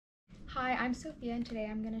Hi, I'm Sophia, and today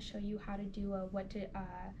I'm going to show you how to do a wet to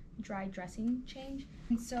dry dressing change.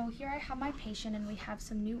 And so here I have my patient, and we have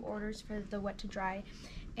some new orders for the wet to dry.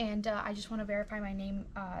 And I just want to verify my name,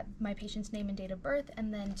 my patient's name and date of birth,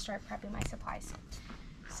 and then start prepping my supplies.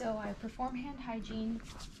 So I perform hand hygiene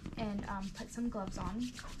and put some gloves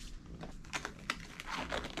on.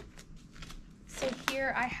 So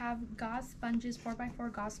here I have gauze sponges,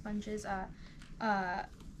 4x4 gauze sponges,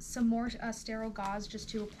 some more sterile gauze just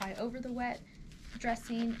to apply over the wet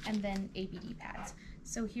dressing, and then ABD pads.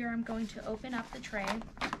 So here I'm going to open up the tray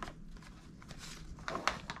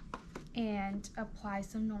and apply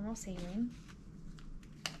some normal saline,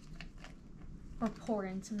 or pour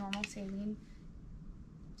in some normal saline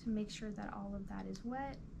to make sure that all of that is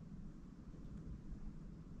wet.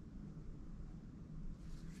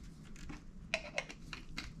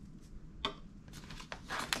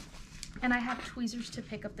 And I have tweezers to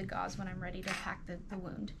pick up the gauze when I'm ready to pack the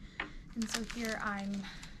wound. And so here I'm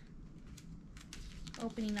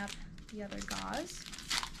opening up the other gauze.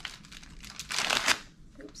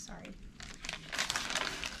 Oops, sorry.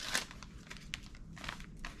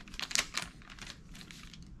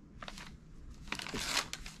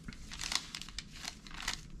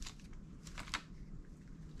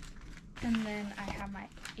 And then I have my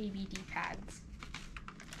ABD pads.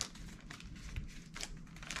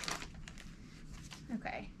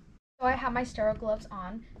 Okay, so I have my sterile gloves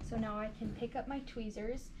on, so now I can pick up my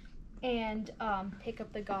tweezers and pick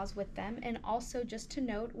up the gauze with them. And also, just to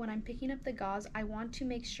note, when I'm picking up the gauze, I want to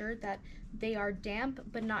make sure that they are damp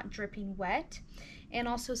but not dripping wet. And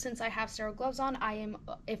also, since I have sterile gloves on,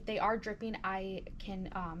 if they are dripping, I can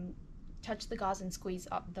touch the gauze and squeeze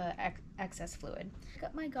up the excess fluid. Pick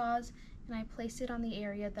up my gauze and I place it on the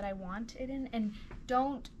area that I want it in, and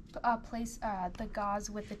don't place the gauze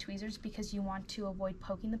with the tweezers because you want to avoid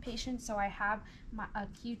poking the patient. So I have a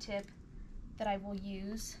Q-tip that I will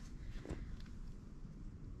use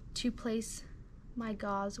to place my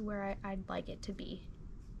gauze where I'd like it to be.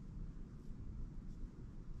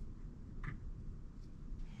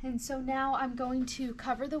 And so now I'm going to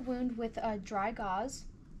cover the wound with dry gauze.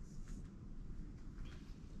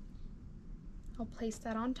 I'll place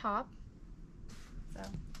that on top.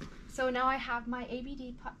 So now I have my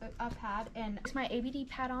ABD pad, and it's my ABD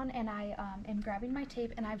pad on, and I am grabbing my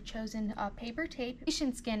tape, and I've chosen paper tape.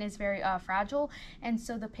 Patient skin is very fragile, and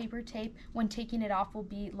so the paper tape, when taking it off, will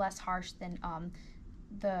be less harsh than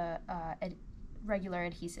the regular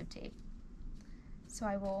adhesive tape. So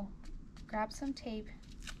I will grab some tape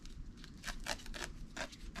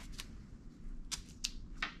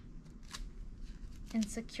and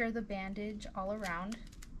secure the bandage all around.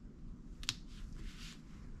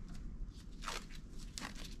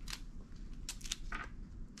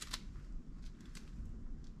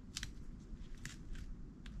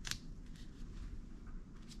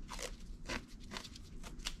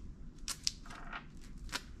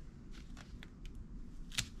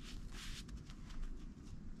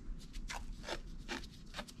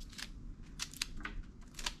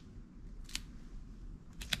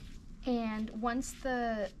 And once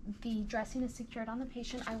the dressing is secured on the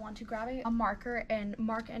patient, I want to grab a marker and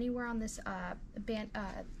mark anywhere on this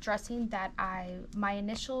dressing that my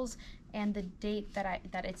initials and the date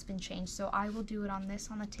that it's been changed. So I will do it on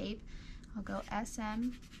the tape. I'll go SM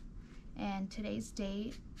and today's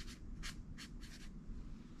date,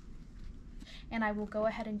 and I will go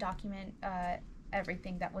ahead and document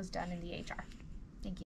everything that was done in the HR.